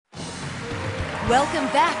Welcome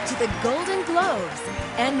back to the Golden Globes.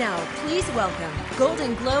 And now, please welcome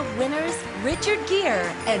Golden Globe winners Richard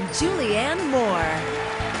Gere and Julianne Moore.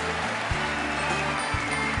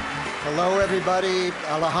 Hello, everybody.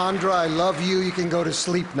 Alejandra, I love you. You can go to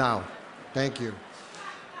sleep now. Thank you.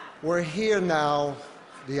 We're here now,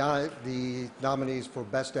 the nominees for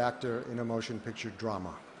Best Actor in a Motion Picture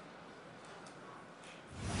Drama.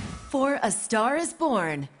 For A Star is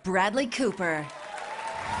Born, Bradley Cooper.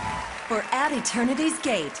 For At Eternity's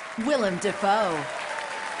Gate, Willem Dafoe.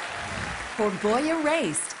 For Boy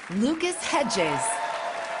Erased, Lucas Hedges.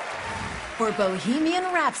 For Bohemian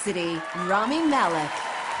Rhapsody, Rami Malek.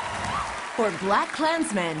 For Black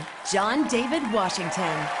Klansman, John David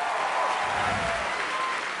Washington.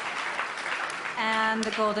 And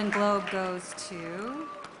the Golden Globe goes to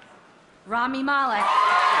Rami Malek.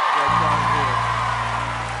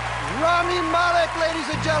 Rami Malek, ladies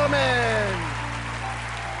and gentlemen.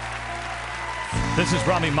 This is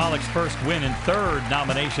Rami Malek's first win and third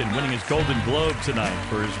nomination, winning his Golden Globe tonight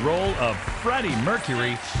for his role of Freddie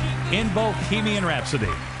Mercury in Bohemian Rhapsody.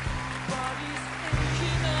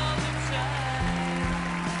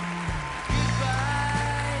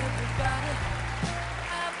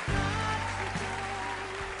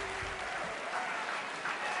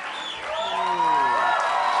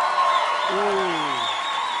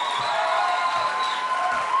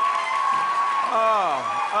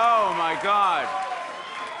 Oh my God.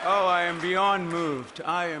 Oh, I am beyond moved.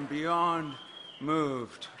 I am beyond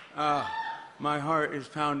moved. My heart is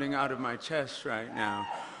pounding out of my chest right now.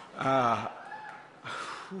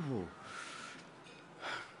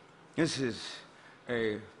 This is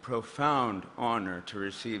a profound honor to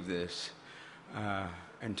receive this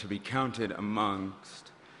and to be counted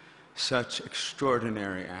amongst such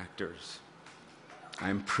extraordinary actors.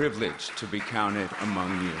 I'm privileged to be counted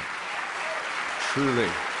among you. Truly.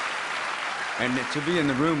 And to be in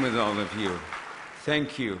the room with all of you.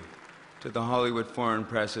 Thank you to the Hollywood Foreign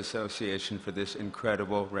Press Association for this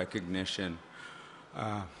incredible recognition.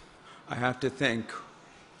 I have to thank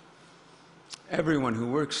everyone who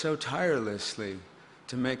worked so tirelessly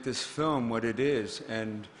to make this film what it is,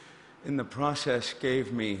 and in the process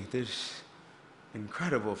gave me this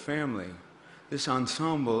incredible family, this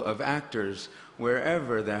ensemble of actors.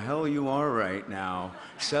 Wherever the hell you are right now,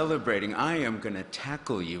 celebrating, I am going to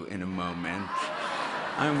tackle you in a moment.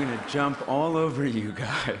 I'm going to jump all over you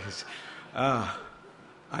guys. I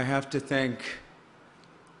have to thank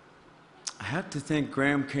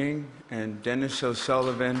Graham King and Dennis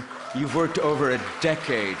O'Sullivan. You've worked over a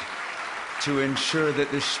decade to ensure that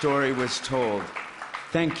this story was told.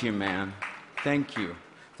 Thank you, man. Thank you.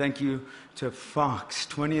 Thank you to Fox,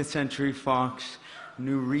 20th Century Fox,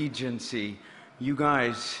 New Regency. You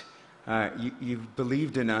guys, you've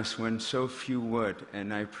believed in us when so few would,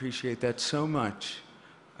 and I appreciate that so much.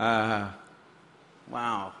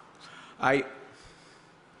 Wow. I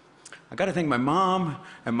got to thank my mom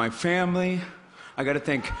and my family. I got to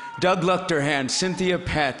thank Doug Luchterhand, Cynthia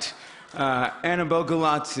Pett, Annabelle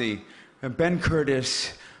Galazzi, Ben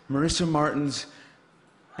Curtis, Marissa Martins,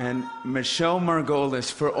 and Michelle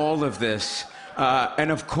Margolis for all of this. And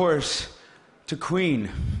of course, to Queen.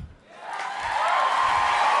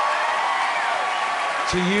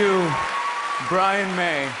 To you, Brian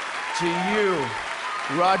May, to you,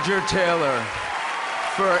 Roger Taylor,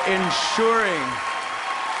 for ensuring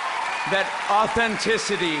that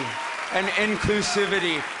authenticity and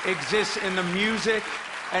inclusivity exists in the music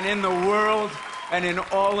and in the world and in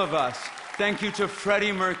all of us. Thank you to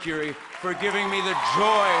Freddie Mercury for giving me the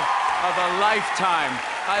joy of a lifetime.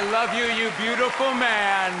 I love you, you beautiful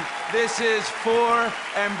man. This is for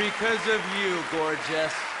and because of you,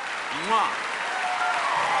 gorgeous. Mwah.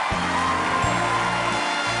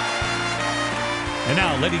 And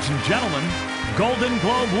now, ladies and gentlemen, Golden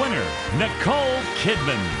Globe winner, Nicole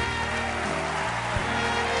Kidman.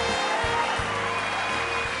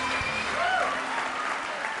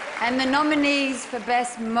 And the nominees for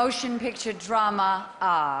Best Motion Picture Drama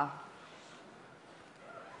are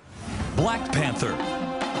Black Panther,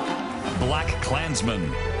 Black Klansman,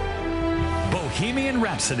 Bohemian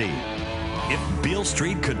Rhapsody, If Beale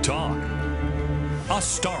Street Could Talk, A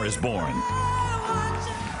Star is Born.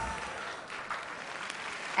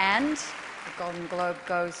 And the Golden Globe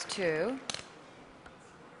goes to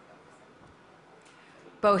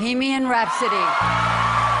Bohemian Rhapsody.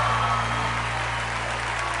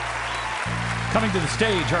 Coming to the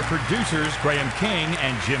stage are producers Graham King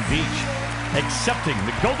and Jim Beach. Accepting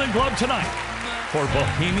the Golden Globe tonight for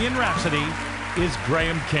Bohemian Rhapsody is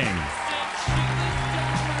Graham King.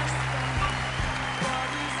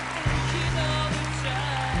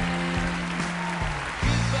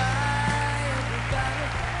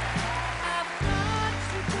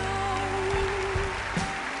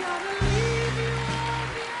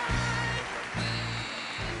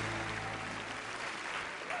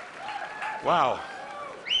 Wow.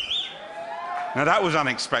 Now that was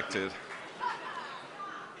unexpected.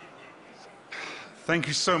 Thank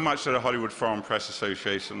you so much to the Hollywood Foreign Press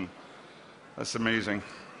Association. That's amazing.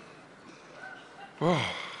 Oh.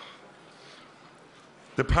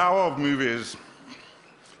 The power of movies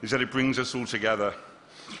is that it brings us all together.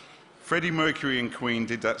 Freddie Mercury and Queen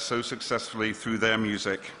did that so successfully through their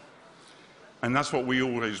music. And that's what we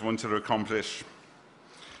always wanted to accomplish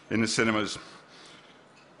in the cinemas.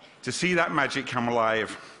 To see that magic come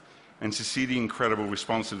alive and to see the incredible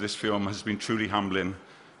response of this film has been truly humbling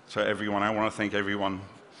to everyone. I want to thank everyone.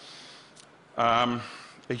 A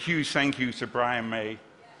huge thank you to Brian May,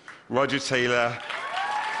 Roger Taylor.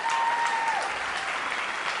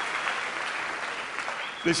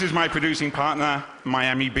 This is my producing partner,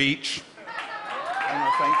 Miami Beach. I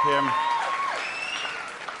want to thank him.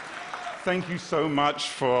 Thank you so much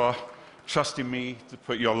for trusting me to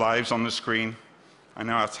put your lives on the screen. I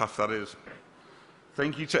know how tough that is.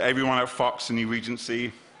 Thank you to everyone at Fox and New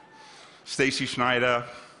Regency, Stacy Schneider,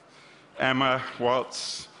 Emma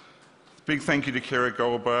Watts. Big thank you to Kira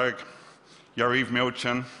Goldberg, Yariv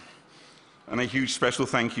Milchan, and a huge special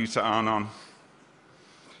thank you to Arnon.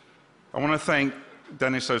 I want to thank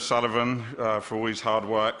Dennis O'Sullivan for all his hard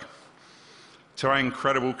work. To our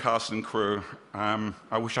incredible cast and crew,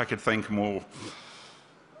 I wish I could thank them all.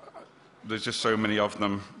 There's just so many of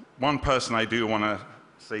them. One person I do want to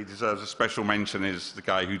say deserves a special mention is the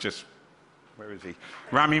guy who just, where is he?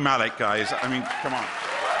 Rami Malek, guys. I mean, come on.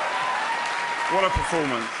 What a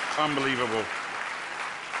performance. Unbelievable.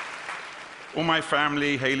 All my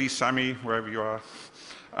family, Haley, Sammy, wherever you are.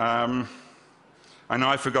 I know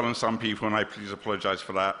I've forgotten some people, and I please apologize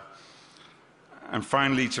for that. And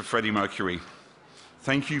finally, to Freddie Mercury.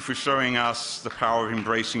 Thank you for showing us the power of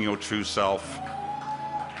embracing your true self.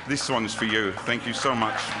 This one's for you. Thank you so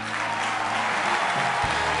much.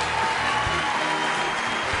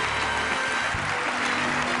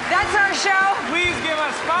 That's our show. Please give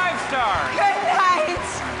us 5 stars.